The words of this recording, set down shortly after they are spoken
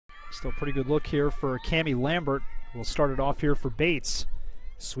Still a pretty good look here for Cammie Lambert. We'll start it off here for Bates.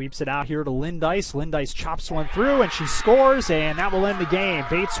 Sweeps it out here to Lindeis. Lindeis chops one through, and she scores, and that will end the game.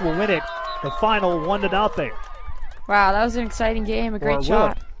 Bates will win it, the final 1-0. Wow, that was an exciting game. A great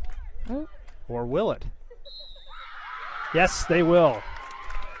shot. Or will it? Yes, they will.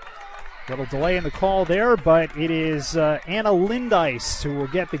 Little delay in the call there, but it is Anna Lindeis who will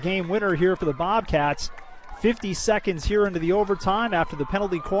get the game winner here for the Bobcats. 50 seconds here into the overtime after the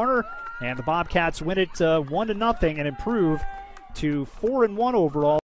penalty corner, and the Bobcats win it 1-0 and improve to 4-1 overall.